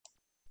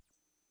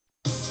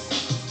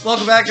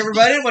Welcome back,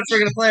 everybody. We're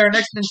going to play our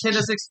next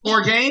Nintendo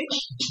 64 game,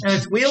 and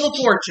it's Wheel of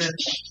Fortune.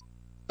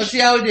 Let's see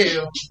how we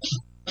do.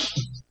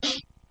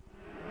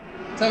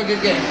 Let's have a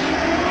good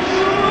game.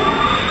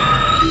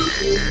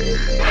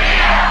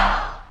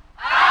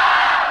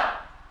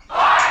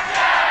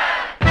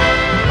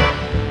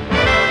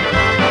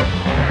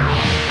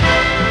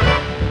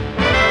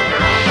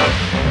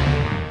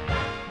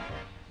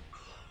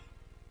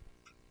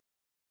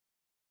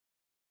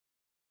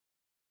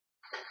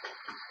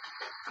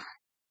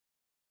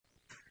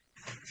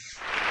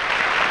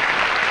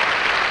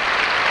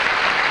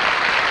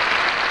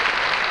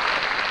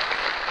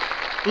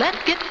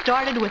 Let's get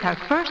started with our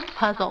first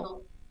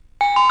puzzle.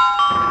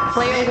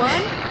 Player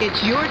 1,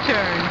 it's your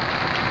turn.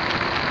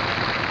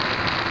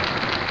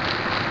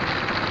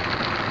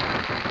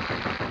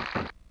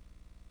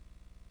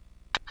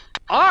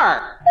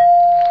 R.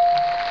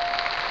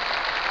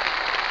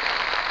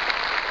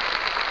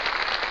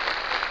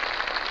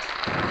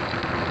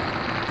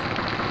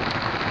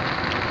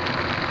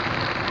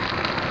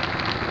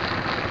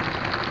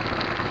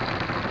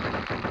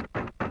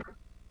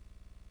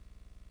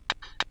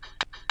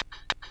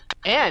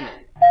 N.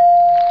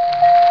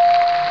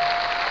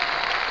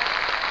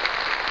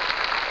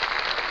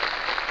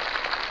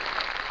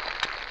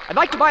 I'd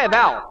like to buy a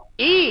vowel.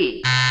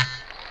 E.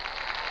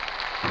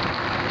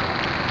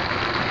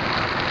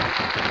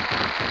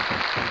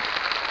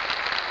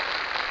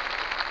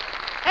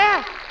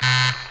 F.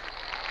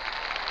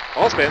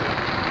 I'll spin.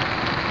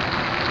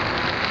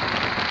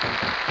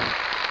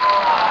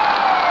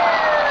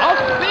 I'll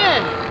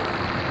spin.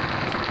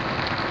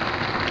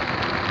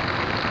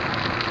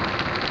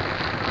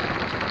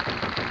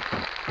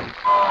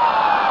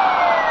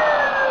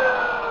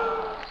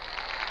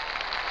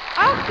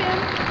 I'll spin.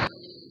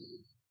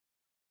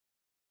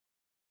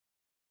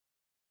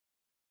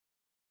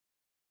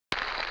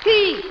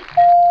 P.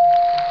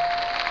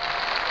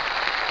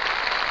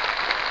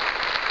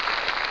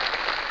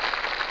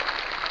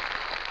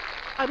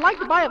 I'd like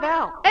to buy a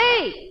vowel.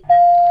 A.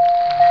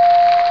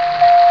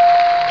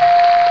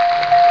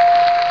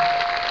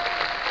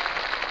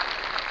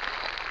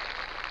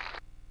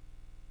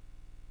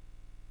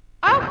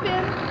 I'll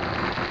spin.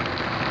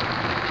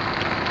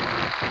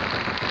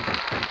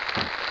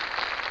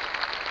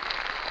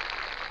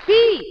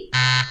 B.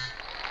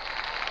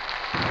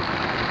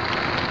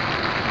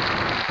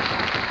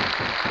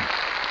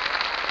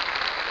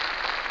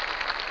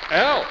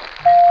 L.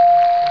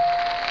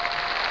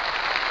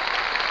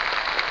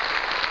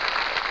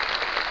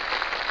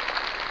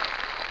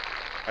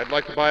 I'd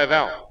like to buy a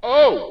vowel.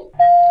 O.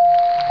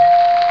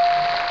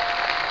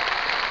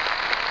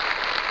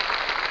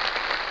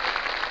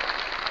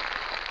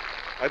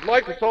 I'd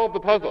like to solve the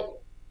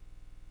puzzle.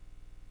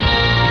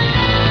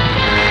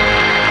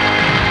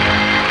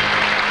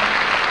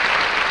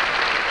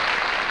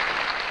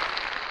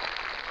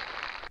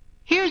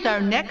 Here's our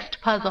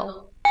next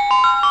puzzle.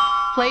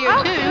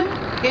 Player 2,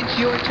 it's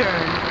your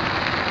turn.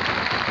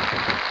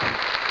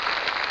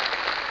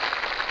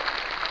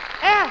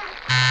 F.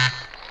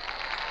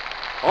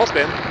 I'll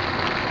spin.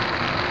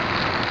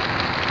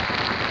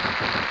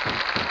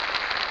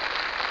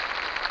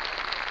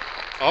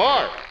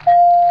 R.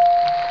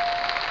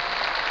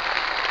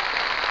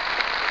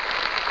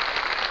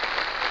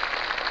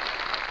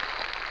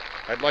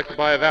 I'd like to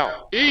buy a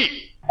vowel.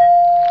 E.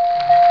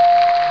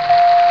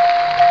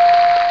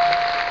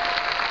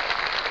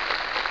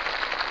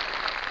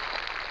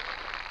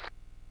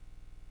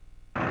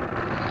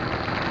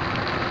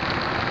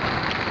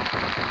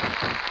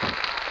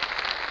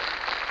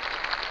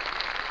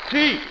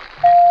 T.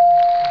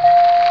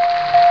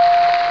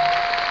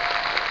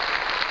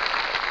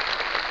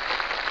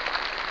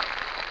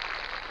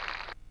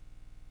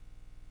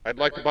 I'd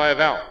like to buy a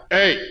vowel.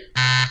 A.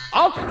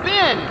 I'll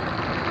spin.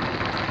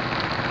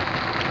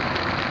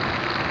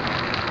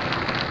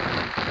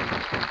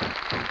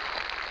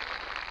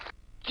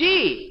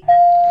 G.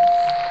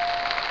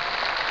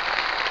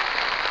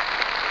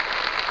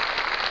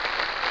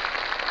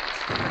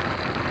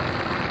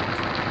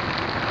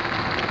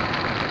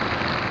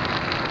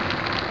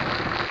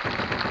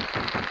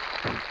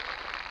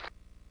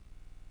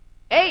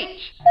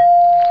 H.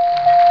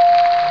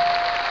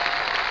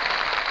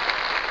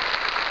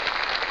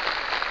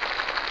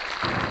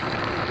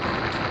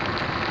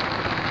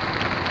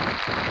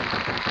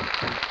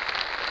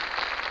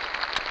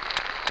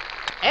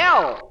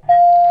 L.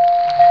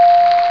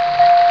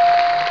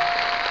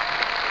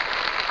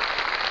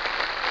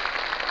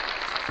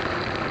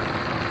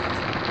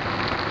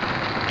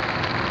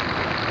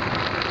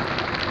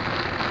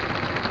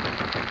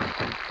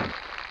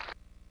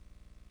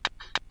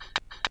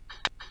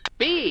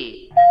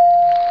 B.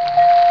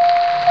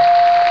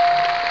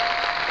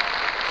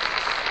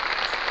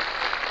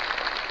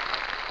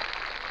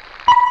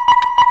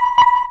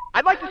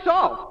 I'd like to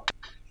solve.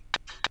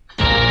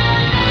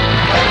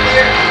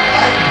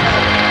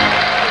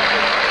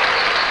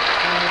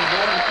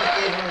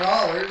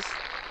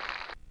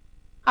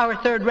 Our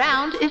third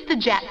round is the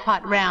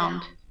jackpot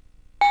round.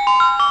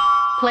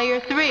 Player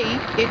 3,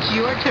 it's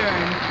your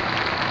turn.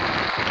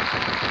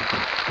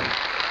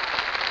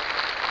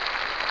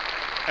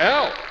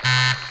 L.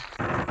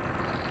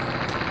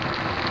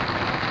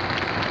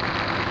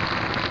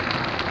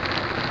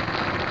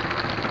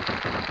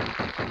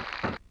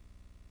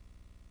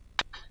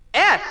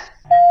 S.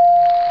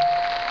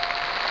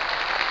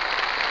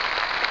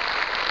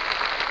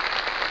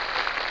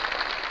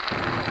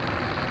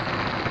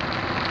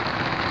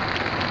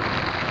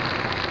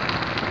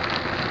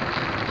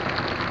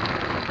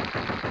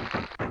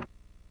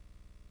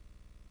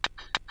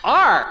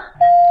 R.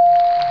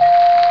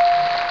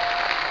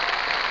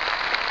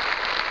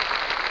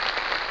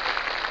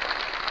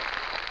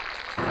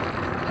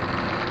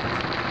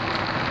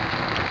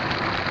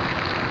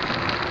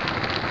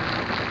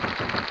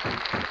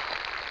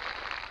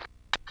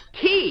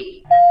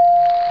 T.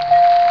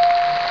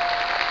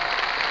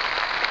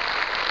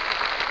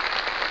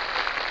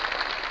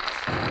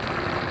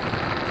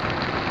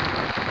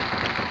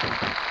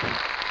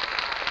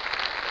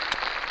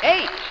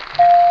 H.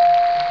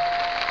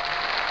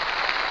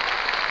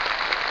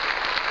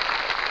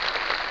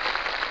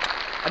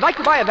 I'd like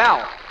to buy a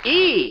vowel.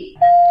 E.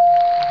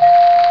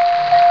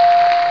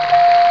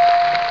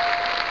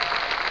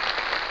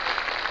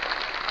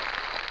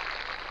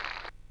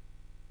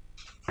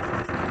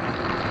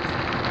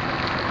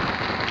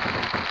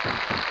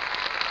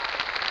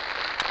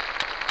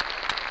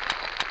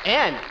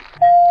 N.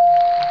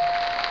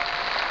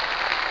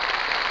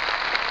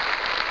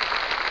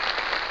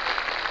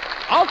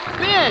 I'll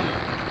spin.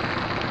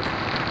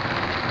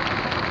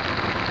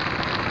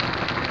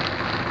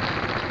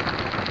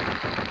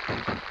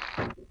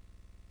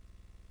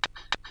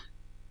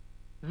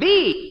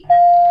 V.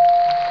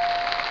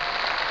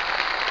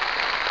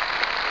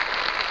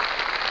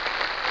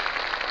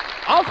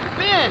 I'll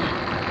spin.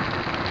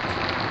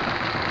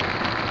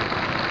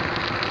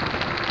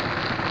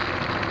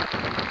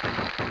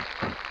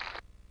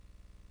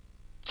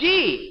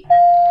 G.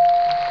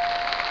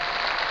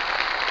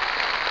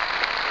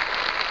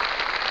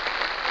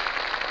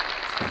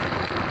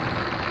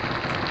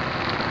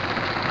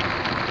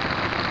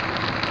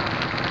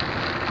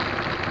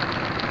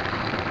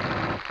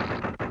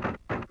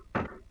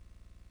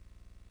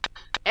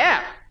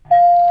 F.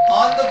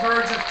 On the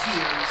verge of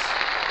tears.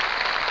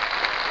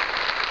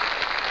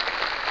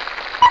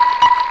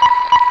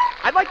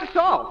 I'd like to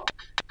solve.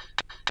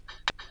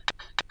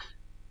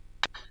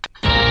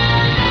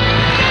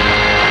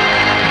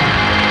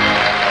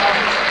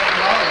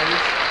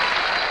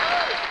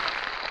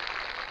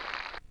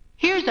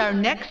 Here's our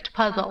next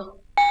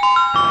puzzle.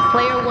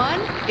 Player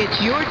 1,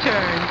 it's your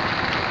turn.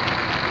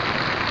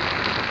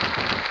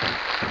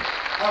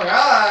 All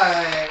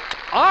right.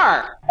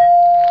 R.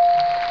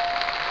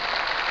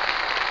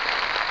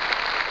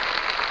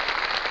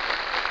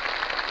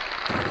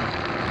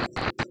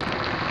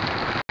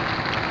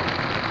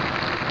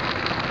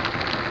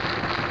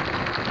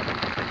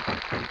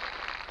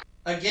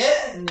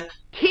 Again.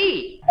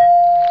 T.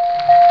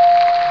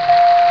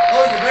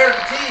 Oh, you better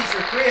tease.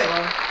 There are 3 of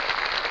them.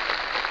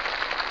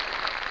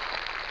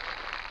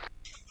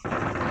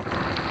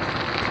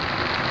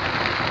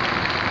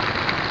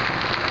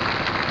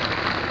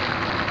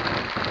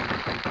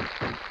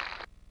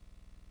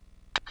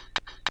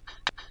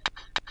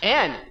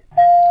 N.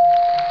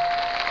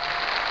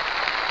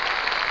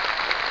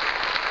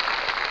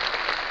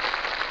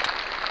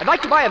 I'd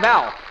like to buy a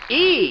vowel.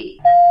 E.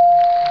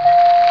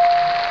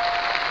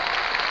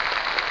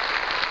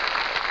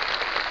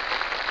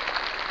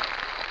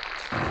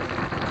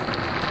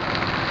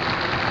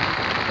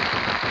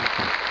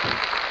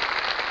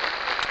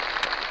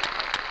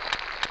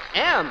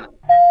 M.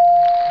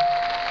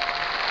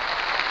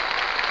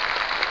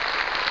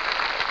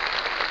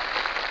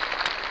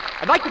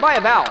 I'd like to buy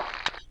a vowel.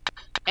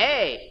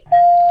 A.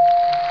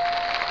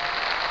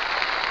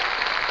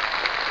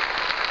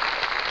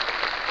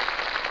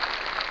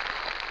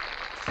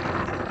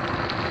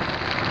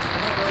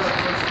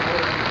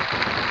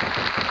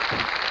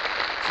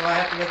 So I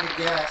have to make a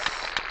guess.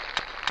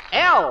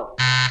 L.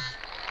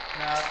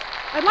 No.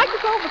 I'd like to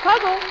solve the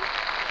puzzle.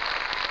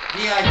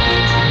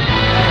 D-I-P-G.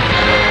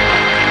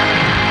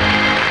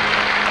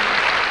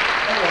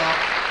 Oh well.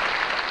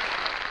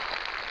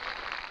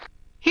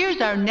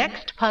 Here's our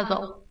next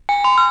puzzle.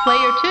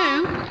 Player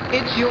 2,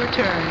 it's your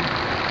turn.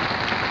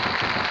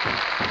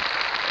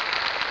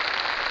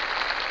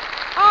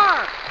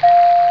 R.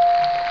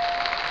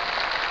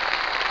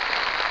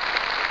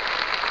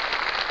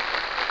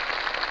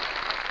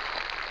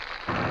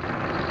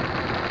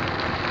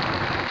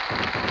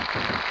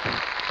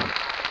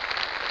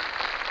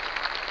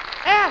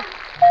 S.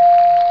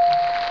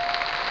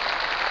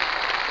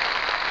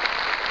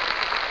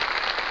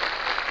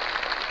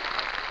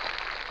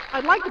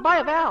 I'd like to buy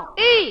a vowel.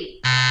 E.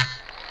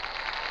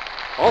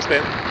 I'll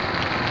spin.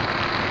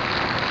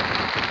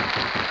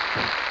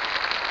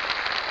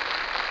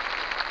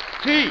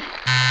 T.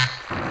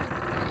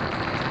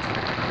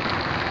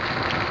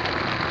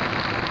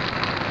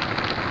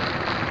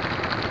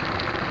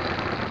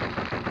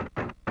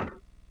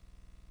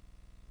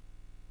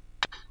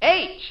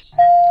 H.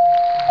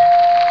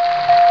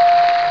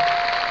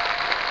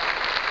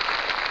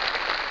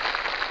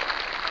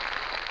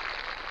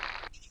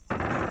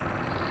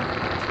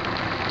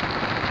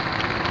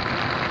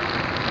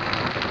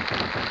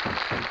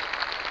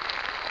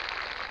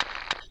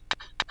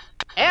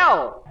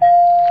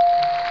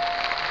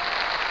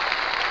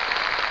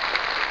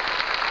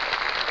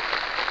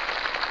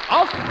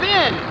 I'll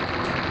spin.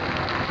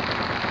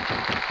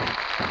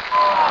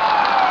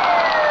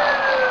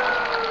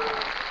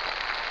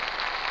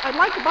 I'd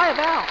like to buy a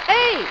vowel.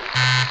 A.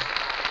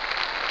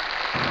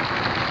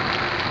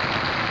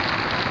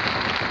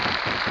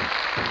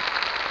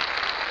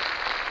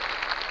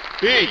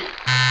 B.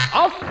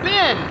 I'll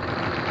spin.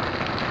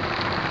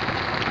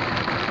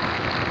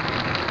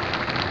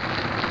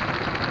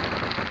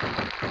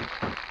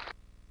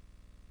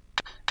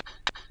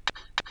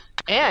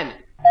 N.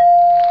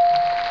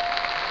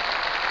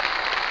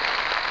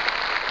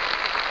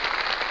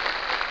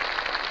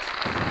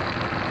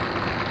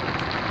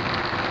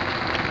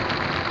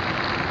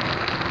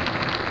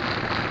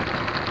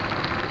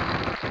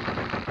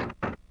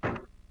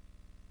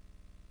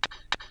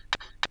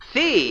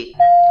 C.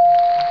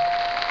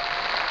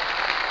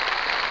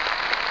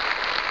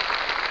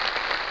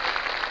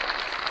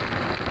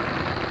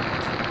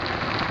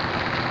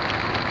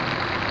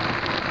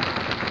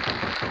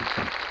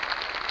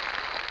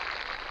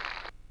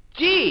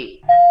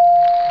 G.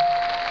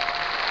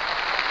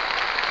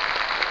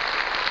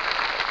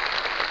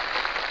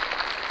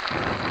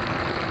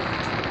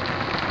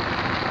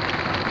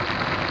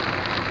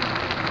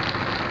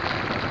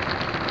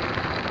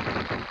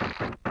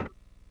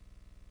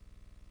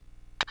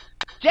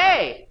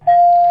 J.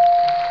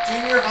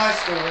 Junior high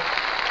school.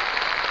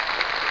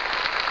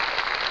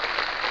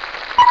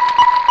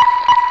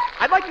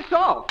 I'd like to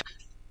solve.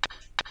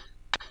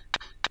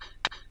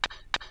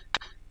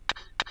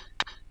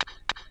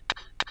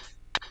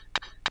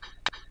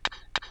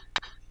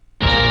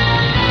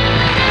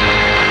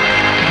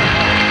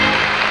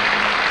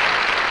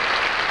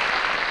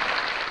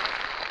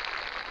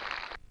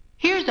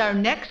 Here's our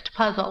next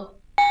puzzle.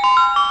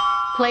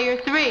 Player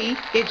 3,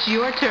 it's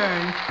your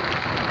turn.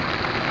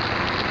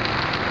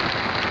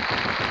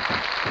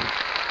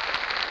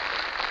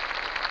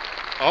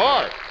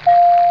 R.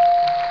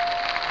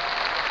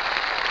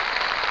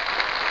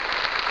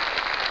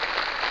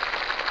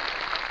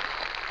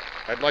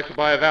 I'd like to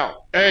buy a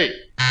vowel. A.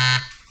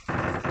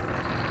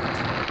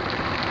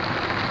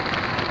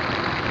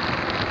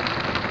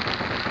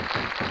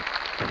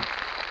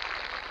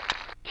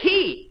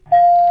 T.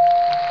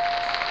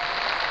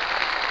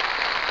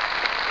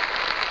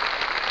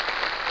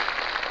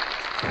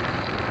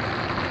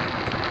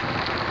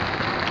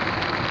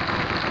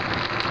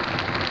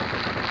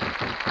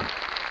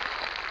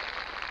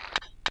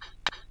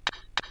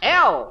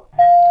 L.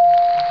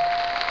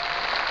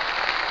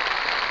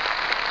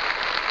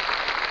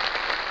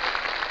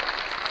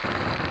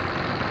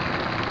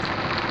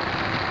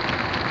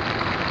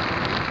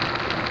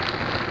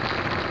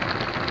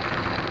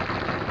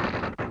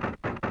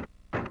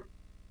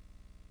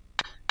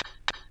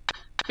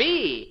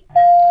 B.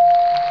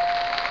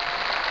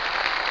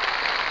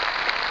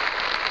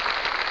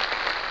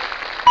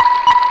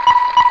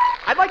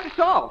 I'd like to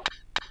solve.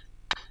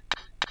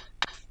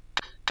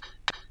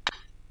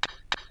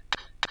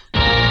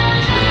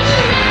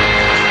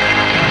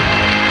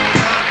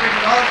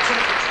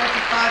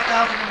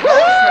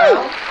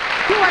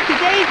 You are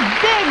today's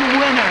big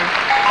winner.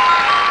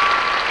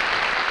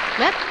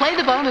 Let's play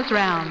the bonus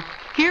round.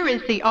 Here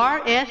is the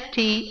R, S,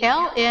 T,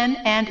 L, N,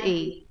 and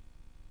E.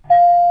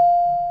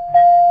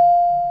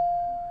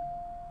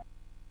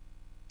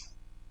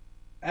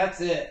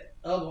 That's it.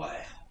 Oh boy.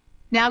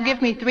 Now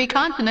give me 3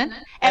 consonants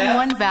and F.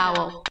 1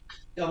 vowel.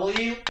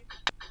 W,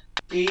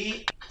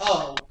 D,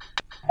 O.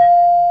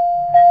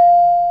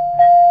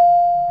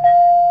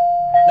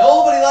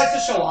 Nobody likes to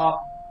show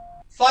off.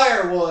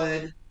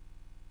 Firewood.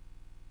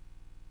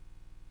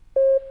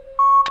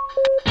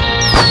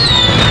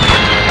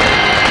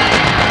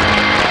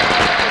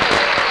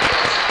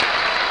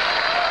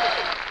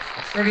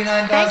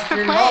 $39 Thanks for for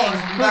your playing.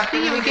 dollars. We'll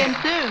see you again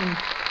soon.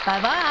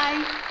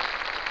 Bye-bye.